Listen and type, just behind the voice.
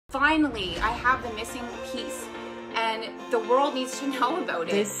Finally, I have the missing piece, and the world needs to know about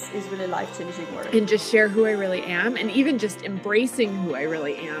it. This is really life-changing work. And just share who I really am, and even just embracing who I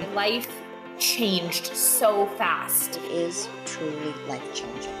really am. Life changed so fast. It is truly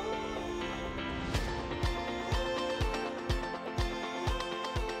life-changing.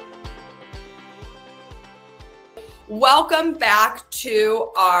 Welcome back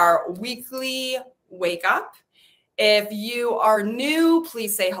to our weekly wake up. If you are new,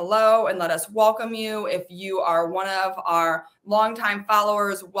 please say hello and let us welcome you. If you are one of our longtime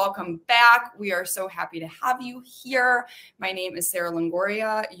followers, welcome back. We are so happy to have you here. My name is Sarah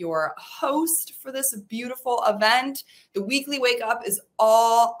Longoria, your host for this beautiful event. The weekly wake up is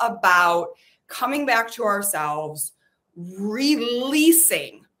all about coming back to ourselves,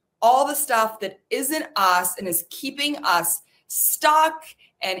 releasing all the stuff that isn't us and is keeping us stuck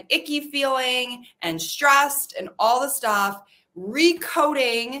and icky feeling and stressed and all the stuff,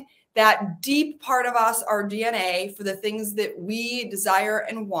 recoding that deep part of us, our DNA, for the things that we desire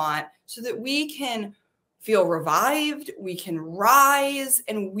and want so that we can feel revived, we can rise,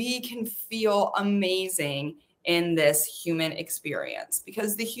 and we can feel amazing in this human experience.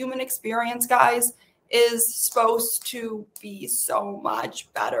 Because the human experience, guys, is supposed to be so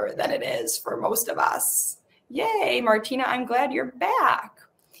much better than it is for most of us. Yay, Martina, I'm glad you're back.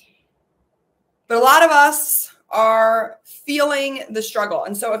 But a lot of us are feeling the struggle.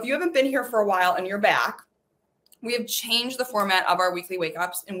 And so if you haven't been here for a while and you're back, we have changed the format of our weekly wake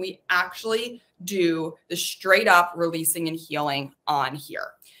ups, and we actually do the straight up releasing and healing on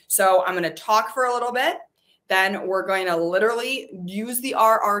here. So I'm going to talk for a little bit. Then we're going to literally use the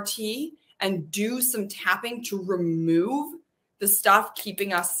RRT and do some tapping to remove the stuff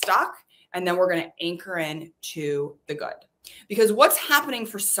keeping us stuck. And then we're going to anchor in to the good. Because what's happening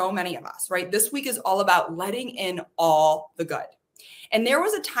for so many of us, right? This week is all about letting in all the good. And there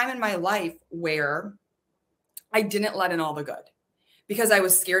was a time in my life where I didn't let in all the good because I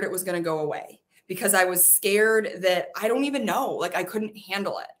was scared it was going to go away, because I was scared that I don't even know, like I couldn't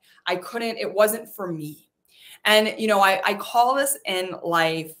handle it. It wasn't for me. And, you know, I call this in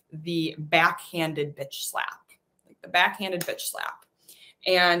life the backhanded bitch slap, like the backhanded bitch slap.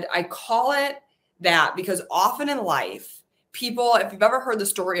 And I call it that because often in life, people, if you've ever heard the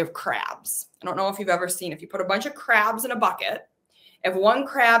story of crabs, I don't know if you've ever seen, if you put a bunch of crabs in a bucket, if one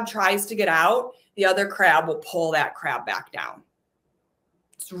crab tries to get out, the other crab will pull that crab back down.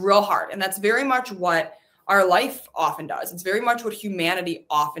 It's real hard. And that's very much what our life often does. It's very much what humanity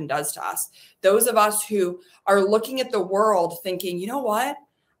often does to us. Those of us who are looking at the world thinking, you know what?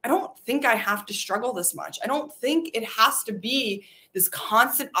 I don't think I have to struggle this much. I don't think it has to be this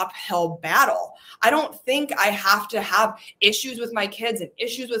constant uphill battle. I don't think I have to have issues with my kids and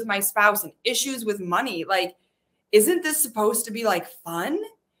issues with my spouse and issues with money. Like, isn't this supposed to be like fun?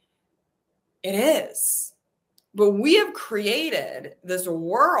 It is. But we have created this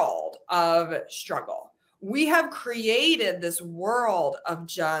world of struggle. We have created this world of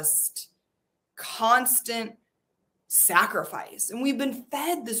just constant sacrifice. And we've been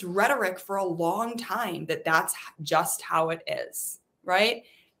fed this rhetoric for a long time that that's just how it is, right?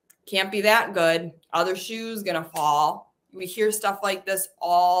 Can't be that good. Other shoe's gonna fall. We hear stuff like this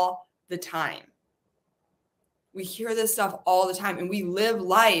all the time. We hear this stuff all the time, and we live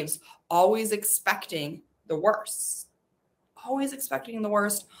lives always expecting the worst, always expecting the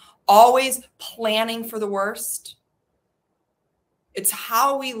worst, always planning for the worst. It's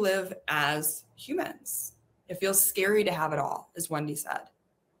how we live as humans. It feels scary to have it all, as Wendy said.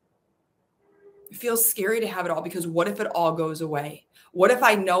 It feels scary to have it all because what if it all goes away? What if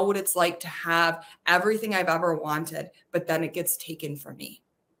I know what it's like to have everything I've ever wanted, but then it gets taken from me?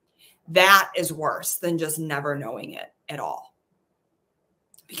 That is worse than just never knowing it at all.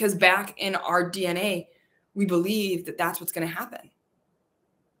 Because back in our DNA, we believe that that's what's going to happen.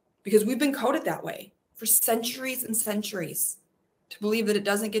 Because we've been coded that way for centuries and centuries to believe that it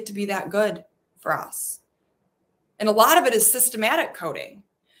doesn't get to be that good for us. And a lot of it is systematic coding,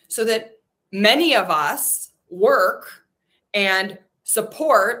 so that many of us work and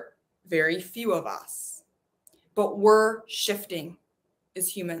support very few of us. But we're shifting as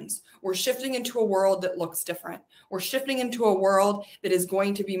humans. We're shifting into a world that looks different. We're shifting into a world that is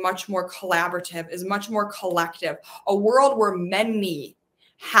going to be much more collaborative, is much more collective, a world where many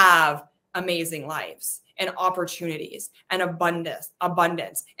have amazing lives and opportunities and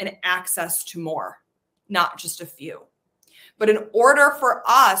abundance and access to more, not just a few. But in order for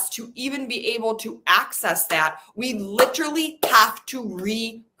us to even be able to access that, we literally have to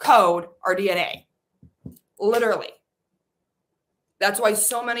recode our DNA. Literally. That's why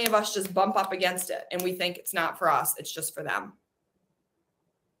so many of us just bump up against it and we think it's not for us, it's just for them.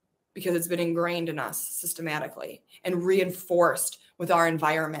 because it's been ingrained in us systematically and reinforced with our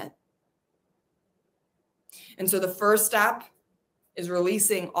environment. And so the first step is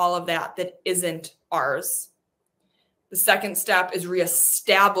releasing all of that that isn't ours. The second step is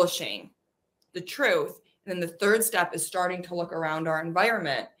reestablishing the truth. And then the third step is starting to look around our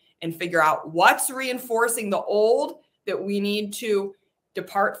environment and figure out what's reinforcing the old that we need to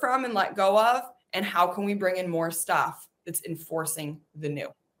depart from and let go of, and how can we bring in more stuff that's enforcing the new,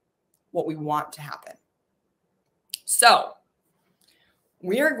 what we want to happen. So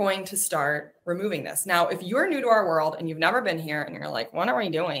we are going to start removing this. Now, if you're new to our world and you've never been here and you're like, what are we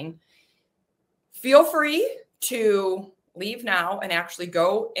doing? Feel free to leave now and actually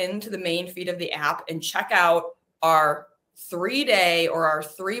go into the main feed of the app and check out our 3-day or our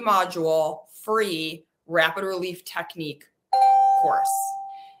 3-module free rapid relief technique course.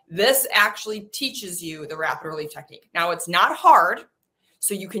 This actually teaches you the rapid relief technique. Now, it's not hard,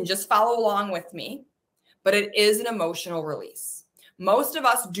 so you can just follow along with me, but it is an emotional release. Most of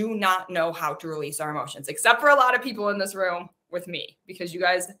us do not know how to release our emotions, except for a lot of people in this room with me, because you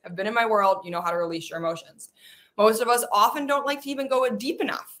guys have been in my world. You know how to release your emotions. Most of us often don't like to even go deep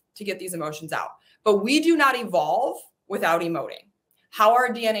enough to get these emotions out, but we do not evolve without emoting. How our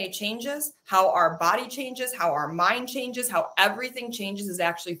DNA changes, how our body changes, how our mind changes, how everything changes is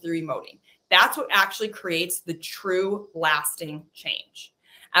actually through emoting. That's what actually creates the true lasting change.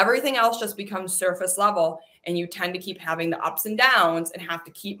 Everything else just becomes surface level, and you tend to keep having the ups and downs and have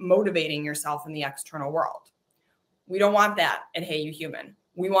to keep motivating yourself in the external world. We don't want that at Hey You Human.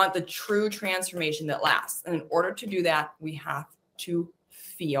 We want the true transformation that lasts. And in order to do that, we have to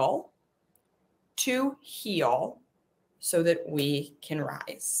feel, to heal, so that we can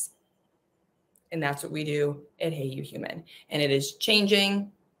rise. And that's what we do at Hey You Human. And it is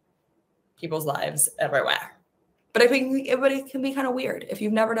changing people's lives everywhere. But it can be kind of weird. If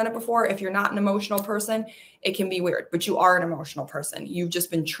you've never done it before, if you're not an emotional person, it can be weird. But you are an emotional person. You've just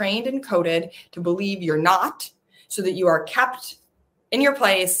been trained and coded to believe you're not, so that you are kept in your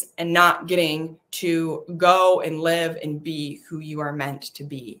place and not getting to go and live and be who you are meant to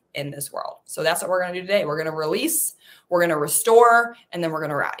be in this world. So that's what we're going to do today. We're going to release, we're going to restore, and then we're going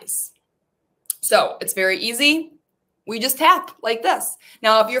to rise. So it's very easy. We just tap like this.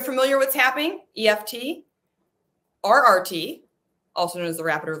 Now, if you're familiar with tapping, EFT, RRT, also known as the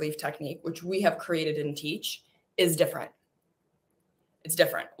rapid relief technique, which we have created and teach, is different. It's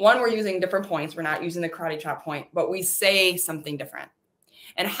different. One, we're using different points. We're not using the karate chop point, but we say something different.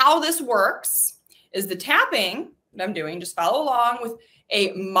 And how this works is the tapping that I'm doing, just follow along with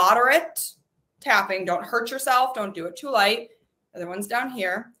a moderate tapping. Don't hurt yourself. Don't do it too light. The other one's down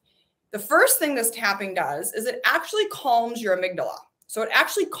here. The first thing this tapping does is it actually calms your amygdala. So it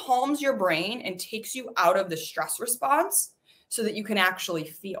actually calms your brain and takes you out of the stress response so that you can actually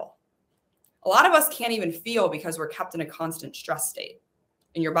feel. A lot of us can't even feel because we're kept in a constant stress state.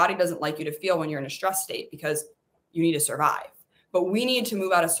 And your body doesn't like you to feel when you're in a stress state because you need to survive. But we need to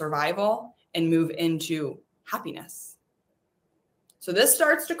move out of survival and move into happiness. So this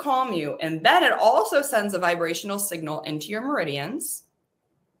starts to calm you. And then it also sends a vibrational signal into your meridians.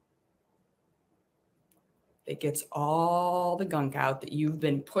 It gets all the gunk out that you've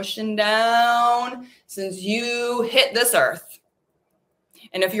been pushing down since you hit this earth.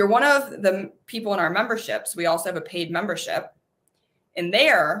 And if you're one of the people in our memberships, we also have a paid membership. And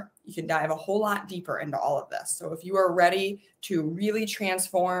there, you can dive a whole lot deeper into all of this. So if you are ready to really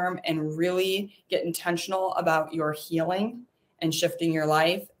transform and really get intentional about your healing and shifting your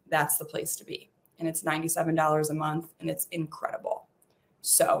life, that's the place to be. And it's $97 a month, and it's incredible.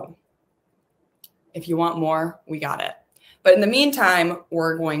 So if you want more, we got it. But in the meantime,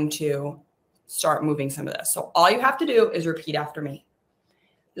 we're going to start moving some of this. So all you have to do is repeat after me.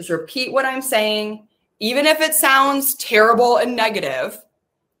 Just repeat what I'm saying. Even if it sounds terrible and negative,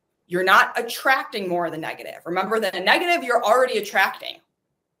 you're not attracting more of the negative. Remember that the negative you're already attracting.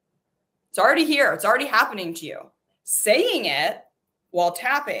 It's already here. It's already happening to you. Saying it while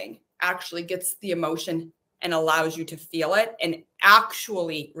tapping actually gets the emotion and allows you to feel it and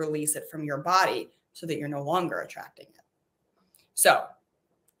actually release it from your body so that you're no longer attracting it. So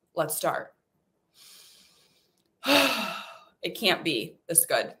let's start. It can't be this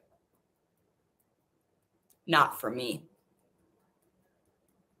good. Not for me.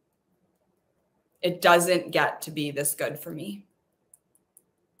 It doesn't get to be this good for me.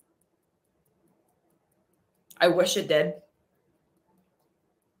 I wish it did.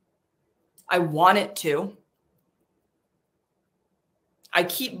 I want it to. I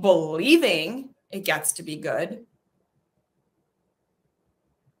keep believing it gets to be good,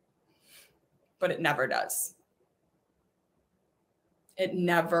 but it never does. It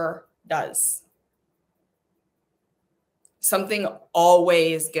never does. Something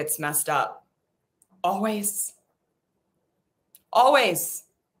always gets messed up. Always. Always.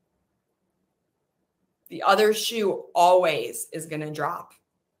 The other shoe always is going to drop.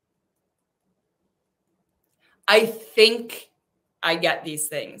 I think I get these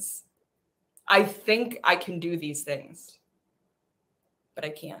things. I think I can do these things, but I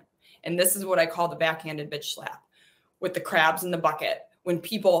can't. And this is what I call the backhanded bitch slap with the crabs in the bucket. When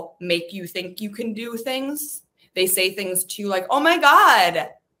people make you think you can do things, they say things to you like, oh my God,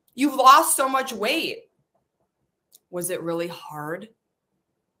 you've lost so much weight. Was it really hard?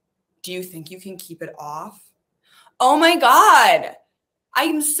 Do you think you can keep it off? Oh my God,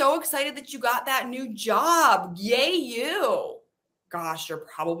 I'm so excited that you got that new job. Yay, you. Gosh, you're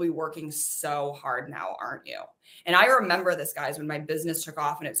probably working so hard now, aren't you? And I remember this, guys, when my business took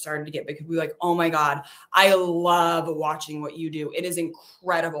off and it started to get big, we were like, oh my God, I love watching what you do. It is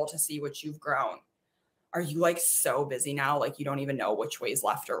incredible to see what you've grown. Are you like so busy now? Like you don't even know which way's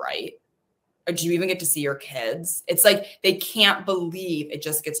left or right? Or do you even get to see your kids? It's like they can't believe it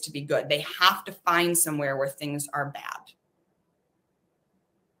just gets to be good. They have to find somewhere where things are bad.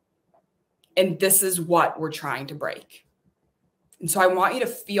 And this is what we're trying to break. And so I want you to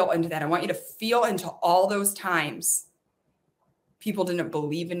feel into that. I want you to feel into all those times people didn't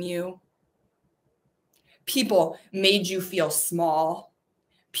believe in you. People made you feel small.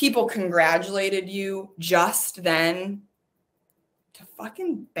 People congratulated you just then to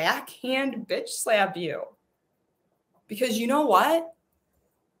fucking backhand bitch slap you. Because you know what?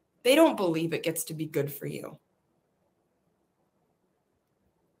 They don't believe it gets to be good for you.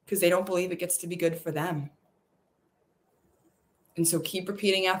 Because they don't believe it gets to be good for them. And so keep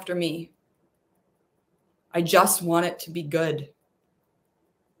repeating after me. I just want it to be good.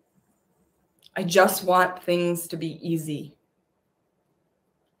 I just want things to be easy.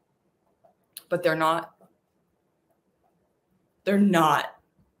 But they're not. They're not.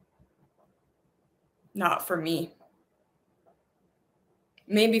 Not for me.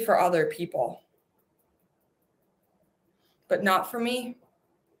 Maybe for other people. But not for me.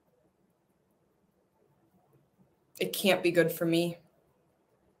 It can't be good for me.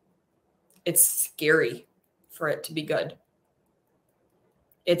 It's scary for it to be good.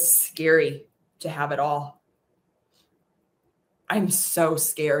 It's scary to have it all. I'm so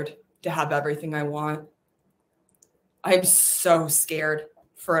scared to have everything I want. I'm so scared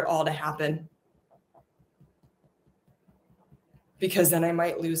for it all to happen. Because then I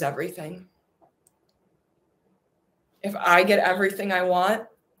might lose everything. If I get everything I want,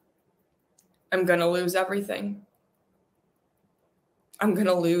 I'm going to lose everything. I'm going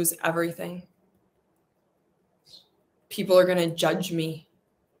to lose everything. People are going to judge me.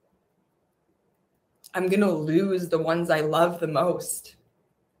 I'm going to lose the ones I love the most.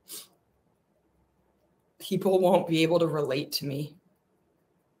 People won't be able to relate to me.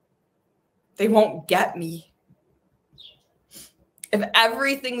 They won't get me. If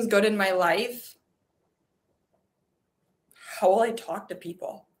everything's good in my life, how will I talk to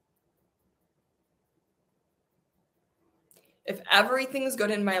people? If everything's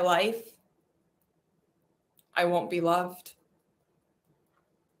good in my life, I won't be loved.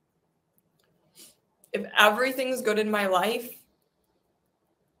 If everything's good in my life,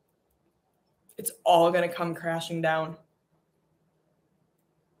 it's all going to come crashing down.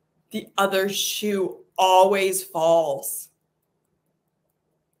 The other shoe always falls.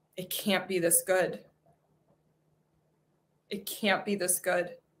 It can't be this good. It can't be this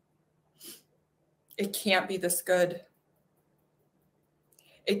good. It can't be this good.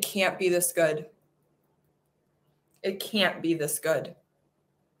 It can't be this good. It can't be this good.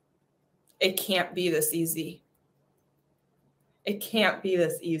 It can't be this easy. It can't be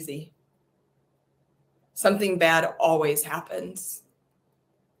this easy. Something bad always happens,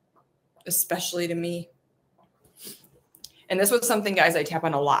 especially to me. And this was something, guys, I tap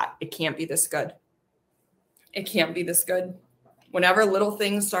on a lot. It can't be this good. It can't be this good. Whenever little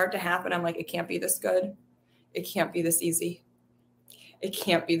things start to happen, I'm like, it can't be this good. It can't be this easy. It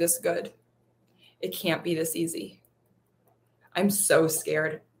can't be this good. It can't be this easy. I'm so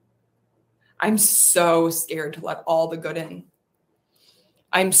scared. I'm so scared to let all the good in.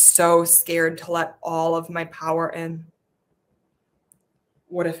 I'm so scared to let all of my power in.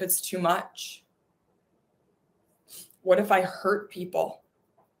 What if it's too much? What if I hurt people?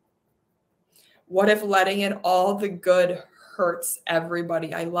 What if letting in all the good hurts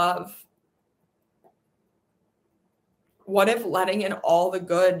everybody I love? What if letting in all the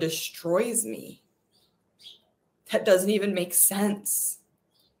good destroys me? That doesn't even make sense.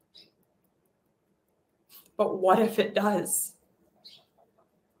 But what if it does?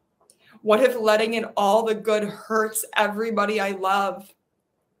 What if letting in all the good hurts everybody I love?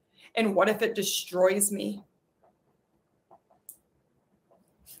 And what if it destroys me?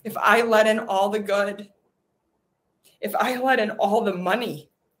 If I let in all the good, if I let in all the money,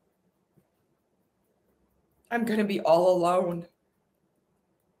 I'm going to be all alone.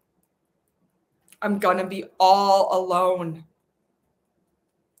 I'm going to be all alone.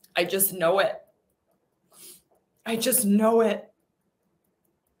 I just know it. I just know it.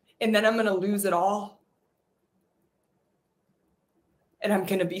 And then I'm going to lose it all. And I'm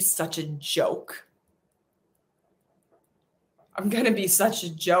going to be such a joke. I'm going to be such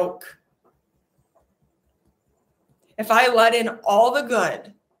a joke. If I let in all the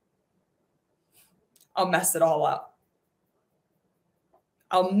good, I'll mess it all up.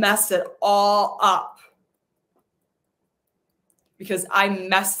 I'll mess it all up. Because I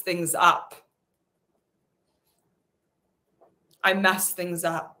mess things up. I mess things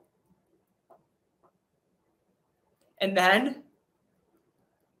up. And then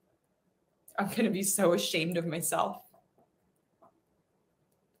I'm going to be so ashamed of myself.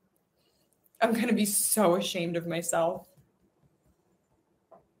 I'm going to be so ashamed of myself.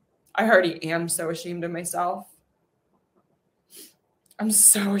 I already am so ashamed of myself. I'm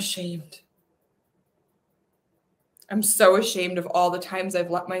so ashamed. I'm so ashamed of all the times I've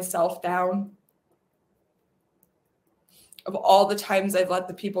let myself down. Of all the times I've let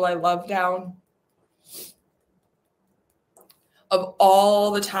the people I love down. Of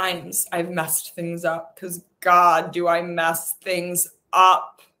all the times I've messed things up. Because God, do I mess things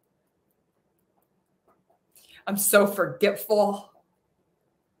up. I'm so forgetful.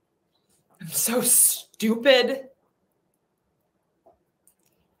 I'm so stupid.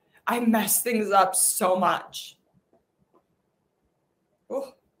 I mess things up so much.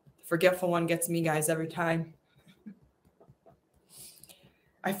 Oh, the forgetful one gets me, guys, every time.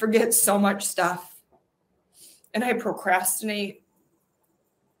 I forget so much stuff. And I procrastinate.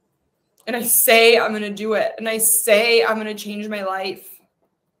 And I say I'm going to do it. And I say I'm going to change my life.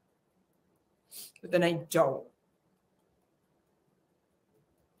 But then I don't.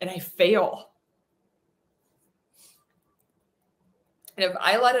 And I fail. And if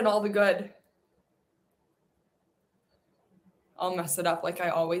I let in all the good, I'll mess it up like I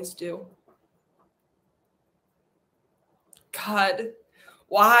always do. God,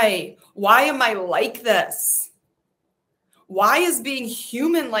 why? Why am I like this? Why is being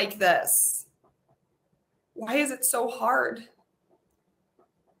human like this? Why is it so hard?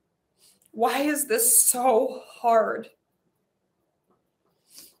 Why is this so hard?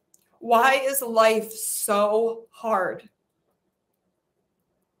 Why is life so hard?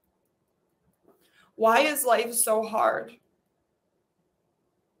 Why is life so hard?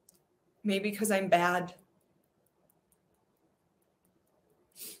 Maybe because I'm bad.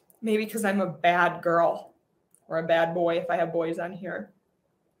 Maybe because I'm a bad girl or a bad boy if I have boys on here.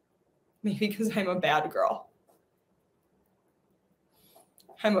 Maybe because I'm a bad girl.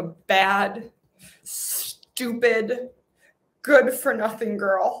 I'm a bad, stupid, good-for-nothing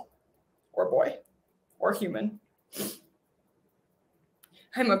girl or boy or human.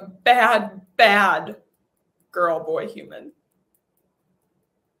 I'm a bad, bad girl, boy, human.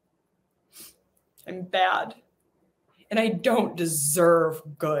 I'm bad. And I don't deserve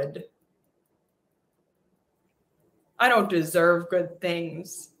good. I don't deserve good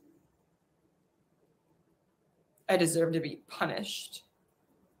things. I deserve to be punished.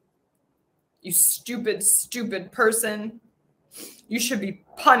 You stupid, stupid person. You should be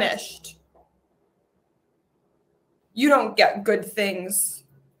punished. You don't get good things.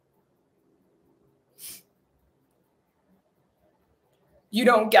 You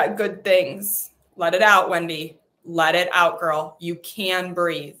don't get good things. Let it out, Wendy. Let it out, girl. You can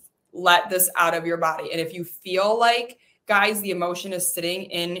breathe. Let this out of your body. And if you feel like, guys, the emotion is sitting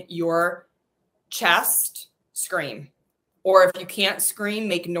in your chest, scream. Or if you can't scream,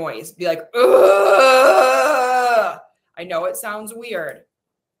 make noise. Be like, ugh! I know it sounds weird,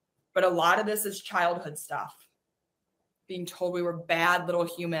 but a lot of this is childhood stuff. Being told we were bad little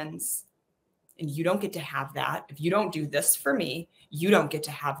humans. And you don't get to have that. If you don't do this for me, you don't get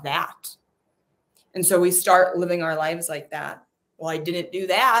to have that. And so we start living our lives like that. Well, I didn't do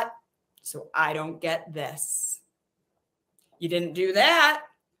that, so I don't get this. You didn't do that,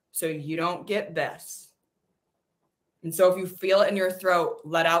 so you don't get this. And so if you feel it in your throat,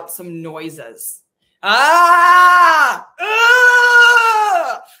 let out some noises. Ah!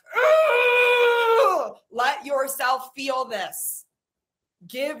 Ah! Ah! Let yourself feel this.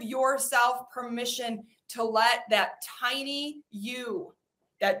 Give yourself permission to let that tiny you,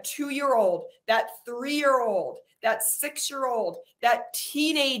 that 2-year-old, that 3-year-old, that 6-year-old, that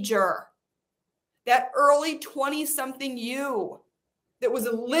teenager that early 20-something you that was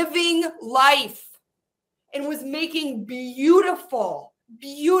living life and was making beautiful,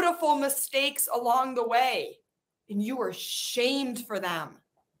 beautiful mistakes along the way. And you were shamed for them.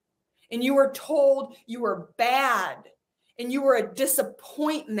 And you were told you were bad and you were a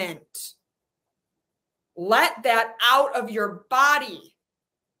disappointment. Let that out of your body.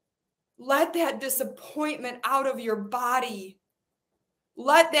 Let that disappointment out of your body.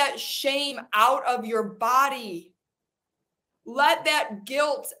 Let that shame out of your body. Let that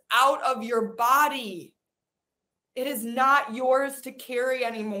guilt out of your body. It is not yours to carry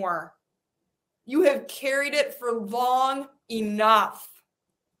anymore. You have carried it for long enough.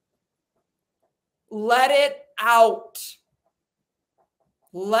 Let it out.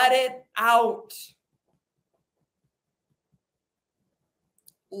 Let it out.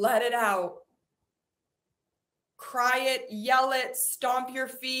 Let it out. Cry it, yell it, stomp your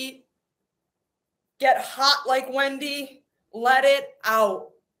feet. Get hot like Wendy. Let it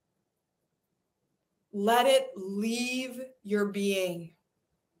out. Let it leave your being.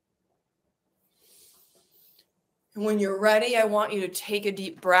 And when you're ready, I want you to take a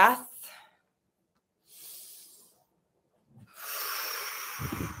deep breath.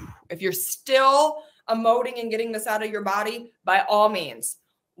 If you're still emoting and getting this out of your body, by all means,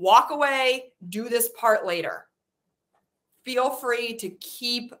 walk away, do this part later. Feel free to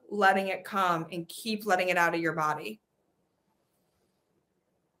keep letting it come and keep letting it out of your body.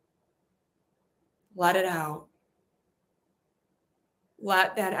 Let it out.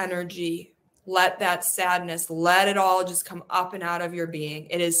 Let that energy, let that sadness, let it all just come up and out of your being.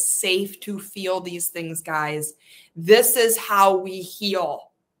 It is safe to feel these things, guys. This is how we heal.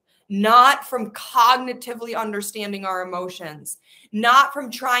 Not from cognitively understanding our emotions, not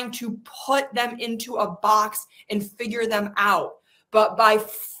from trying to put them into a box and figure them out, but by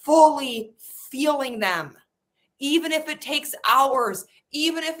fully feeling them, even if it takes hours,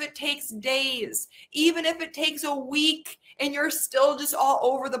 even if it takes days, even if it takes a week and you're still just all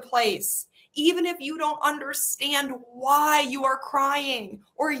over the place, even if you don't understand why you are crying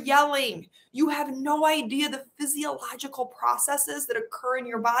or yelling. You have no idea the physiological processes that occur in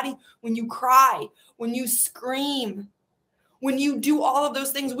your body when you cry, when you scream, when you do all of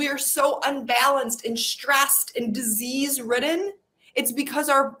those things. We are so unbalanced and stressed and disease-ridden. It's because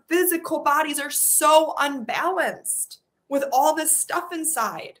our physical bodies are so unbalanced with all this stuff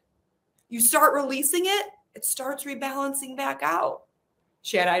inside. You start releasing it, it starts rebalancing back out.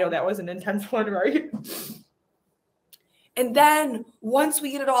 Shan, I know that was an intense one, right? And then once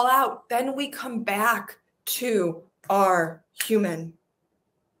we get it all out, then we come back to our human.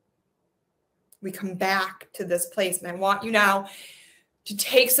 We come back to this place. And I want you now to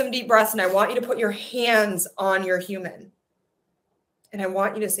take some deep breaths, and I want you to put your hands on your human. And I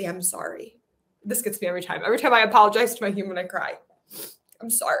want you to say, I'm sorry. This gets me every time. Every time I apologize to my human, I cry.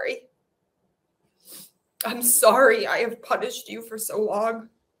 I'm sorry. I'm sorry I have punished you for so long.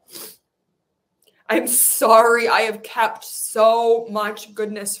 I'm sorry I have kept so much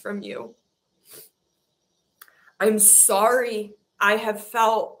goodness from you. I'm sorry I have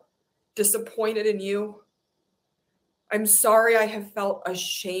felt disappointed in you. I'm sorry I have felt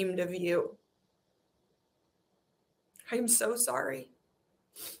ashamed of you. I'm so sorry.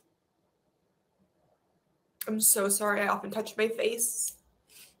 I'm so sorry I often touch my face.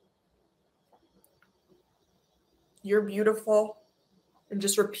 You're beautiful. And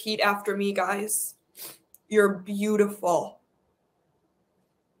just repeat after me, guys. You're beautiful.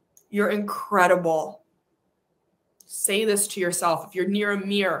 You're incredible. Say this to yourself. If you're near a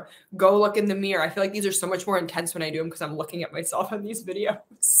mirror, go look in the mirror. I feel like these are so much more intense when I do them because I'm looking at myself on these videos.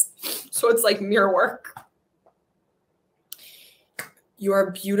 So it's like mirror work. You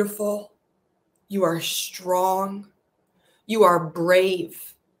are beautiful. You are strong. You are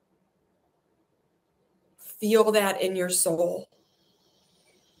brave. Feel that in your soul.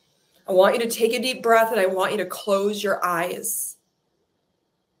 I want you to take a deep breath and I want you to close your eyes.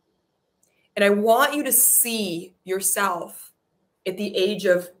 And I want you to see yourself at the age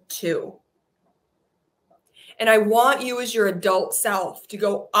of 2. And I want you as your adult self to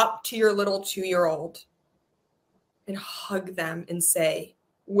go up to your little 2-year-old and hug them and say,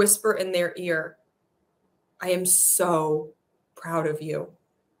 whisper in their ear, I am so proud of you.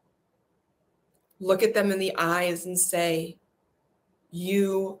 Look at them in the eyes and say,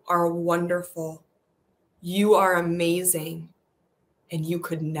 you are wonderful. You are amazing. And you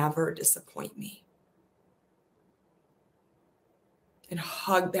could never disappoint me. And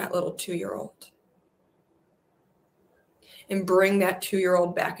hug that little 2-year-old. And bring that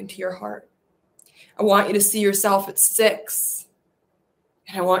 2-year-old back into your heart. I want you to see yourself at 6.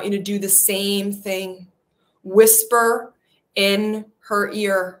 And I want you to do the same thing. Whisper in her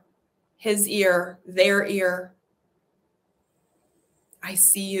ear, his ear, their ear. I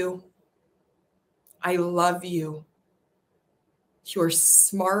see you. I love you. You are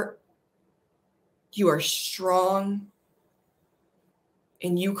smart. You are strong.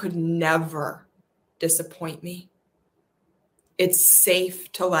 And you could never disappoint me. It's safe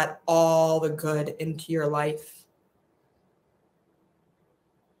to let all the good into your life.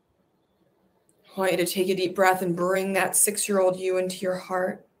 I want you to take a deep breath and bring that 6-year-old you into your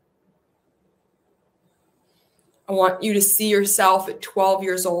heart. I want you to see yourself at 12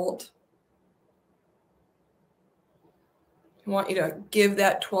 years old. I want you to give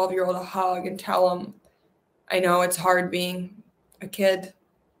that 12-year-old a hug and tell him, I know it's hard being a kid.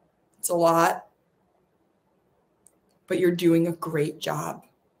 It's a lot. But you're doing a great job.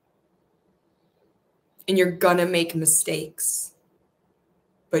 And you're gonna make mistakes.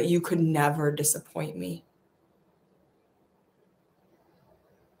 But you could never disappoint me.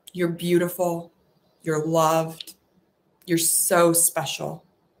 You're beautiful. You're loved. You're so special.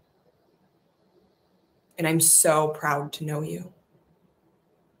 And I'm so proud to know you.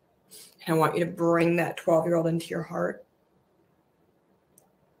 And I want you to bring that 12-year-old into your heart.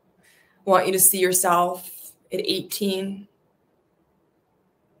 I want you to see yourself at 18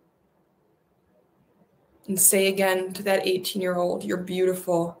 and say again to that 18-year-old, you're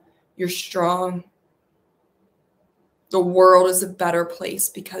beautiful, you're strong. The world is a better place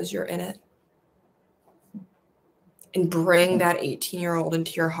because you're in it. And bring that 18-year-old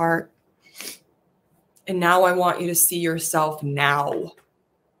into your heart. And now I want you to see yourself now.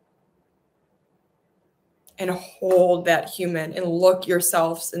 And hold that human and look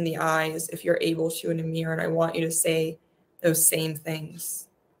yourselves in the eyes if you're able to in a mirror. And I want you to say those same things.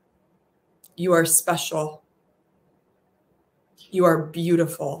 You are special. You are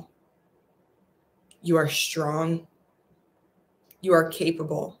beautiful. You are strong. You are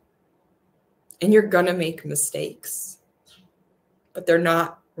capable. And you're going to make mistakes. But they're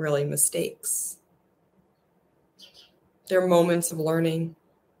not really mistakes. They're moments of learning,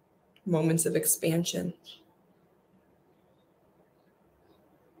 moments of expansion.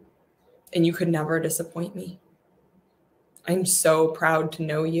 And you could never disappoint me. I'm so proud to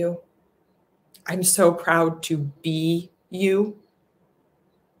know you. I'm so proud to be you.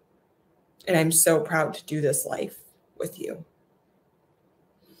 And I'm so proud to do this life with you.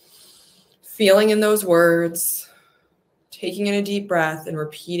 Feeling in those words, taking in a deep breath and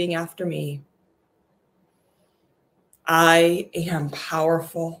repeating after me. I am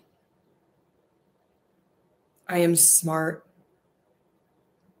powerful. I am smart.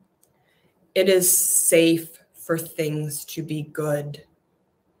 It is safe for things to be good.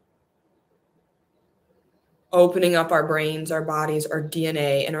 Opening up our brains, our bodies, our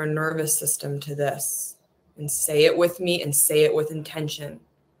DNA, and our nervous system to this. And say it with me and say it with intention.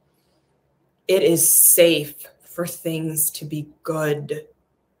 It is safe for things to be good.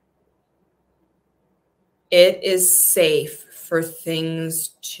 It is safe for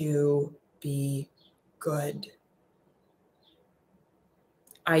things to be good.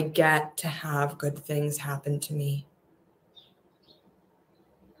 I get to have good things happen to me.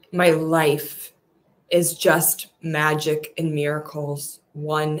 My life is just magic and miracles,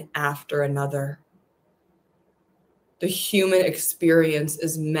 one after another. The human experience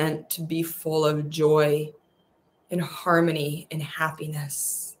is meant to be full of joy and harmony and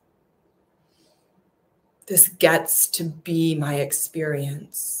happiness. This gets to be my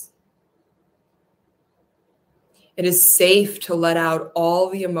experience. It is safe to let out all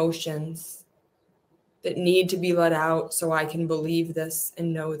the emotions that need to be let out so I can believe this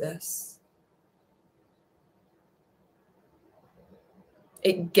and know this.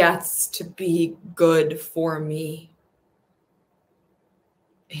 It gets to be good for me.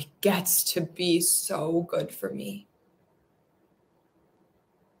 It gets to be so good for me.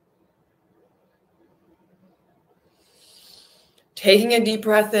 Taking a deep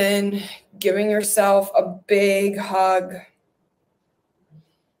breath in, giving yourself a big hug.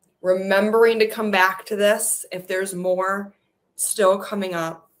 Remembering to come back to this if there's more still coming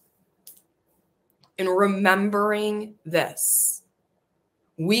up. And remembering this.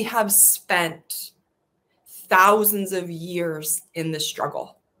 We have spent thousands of years in the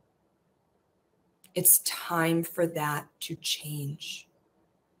struggle. It's time for that to change.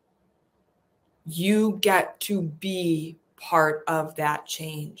 You get to be part of that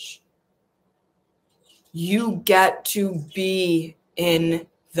change. You get to be in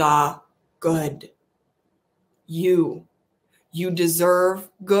the good. You deserve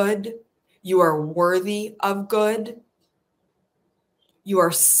good. You are worthy of good. You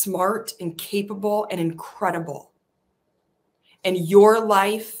are smart and capable and incredible. And your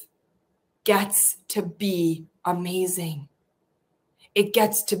life gets to be amazing. It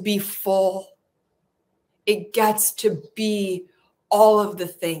gets to be full. It gets to be all of the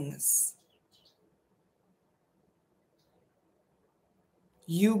things.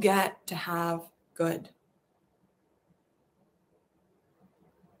 You get to have good.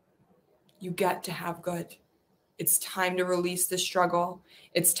 You get to have good. It's time to release the struggle.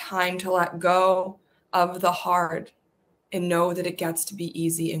 It's time to let go of the hard and know that it gets to be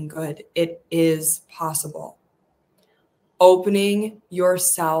easy and good. It is possible. Opening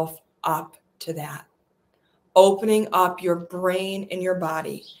yourself up to that. Opening up your brain and your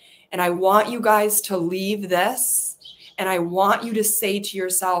body. And I want you guys to leave this, and I want you to say to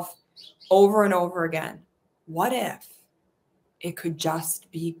yourself over and over again, what if it could just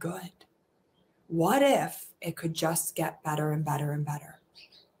be good? What if it could just get better and better and better?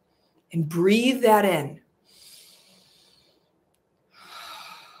 And breathe that in.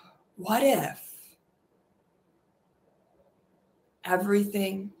 What if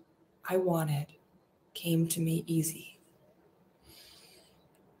everything I wanted came to me easy?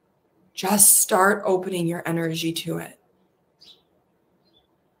 Just start opening your energy to it.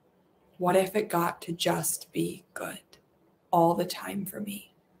 What if it got to just be good all the time for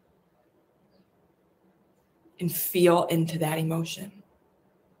me? And feel into that emotion.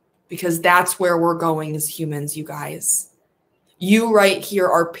 Because that's where we're going as humans, you guys. You right here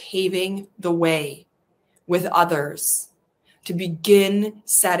are paving the way with others to begin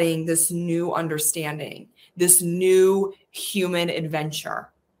setting this new understanding, this new human adventure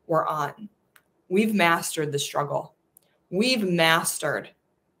we're on. We've mastered the struggle. We've mastered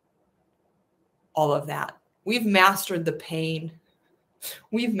all of that. We've mastered the pain.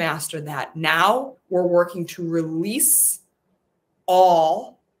 We've mastered that. Now we're working to release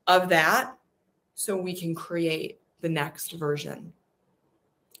all of that so we can create the next version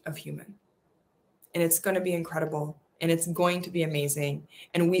of human. And it's going to be incredible, and it's going to be amazing,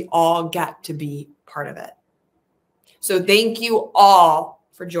 and we all get to be part of it. So thank you all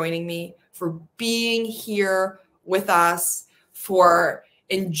for joining me, for being here with us, for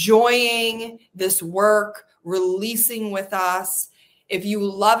enjoying this work, releasing with us. If you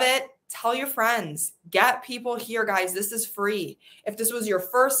love it, tell your friends, get people here, guys. This is free. If this was your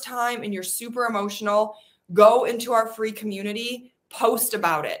first time and you're super emotional, go into our free community, post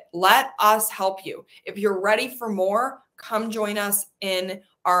about it. Let us help you. If you're ready for more, come join us in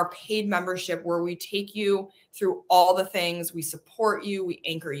our paid membership where we take you through all the things. We support you. We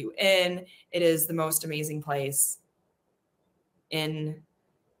anchor you in. It is the most amazing place in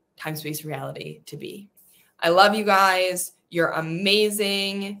time, space, reality to be. I love you guys. You're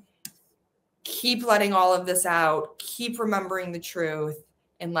amazing. Keep letting all of this out. Keep remembering the truth.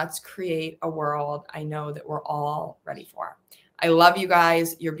 And let's create a world I know that we're all ready for. I love you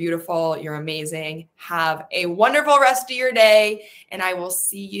guys. You're beautiful. You're amazing. Have a wonderful rest of your day. And I will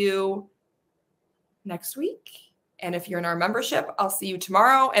see you next week. And if you're in our membership, I'll see you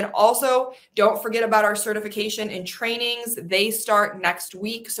tomorrow. And also, don't forget about our certification and trainings. They start next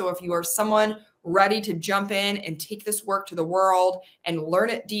week. So if you are someone ready to jump in and take this work to the world and learn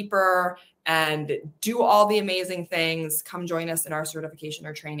it deeper and do all the amazing things, come join us in our certification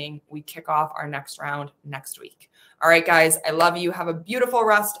or training. We kick off our next round next week. All right, guys, I love you. Have a beautiful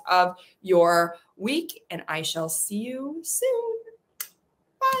rest of your week, and I shall see you soon.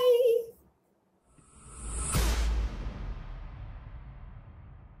 Bye.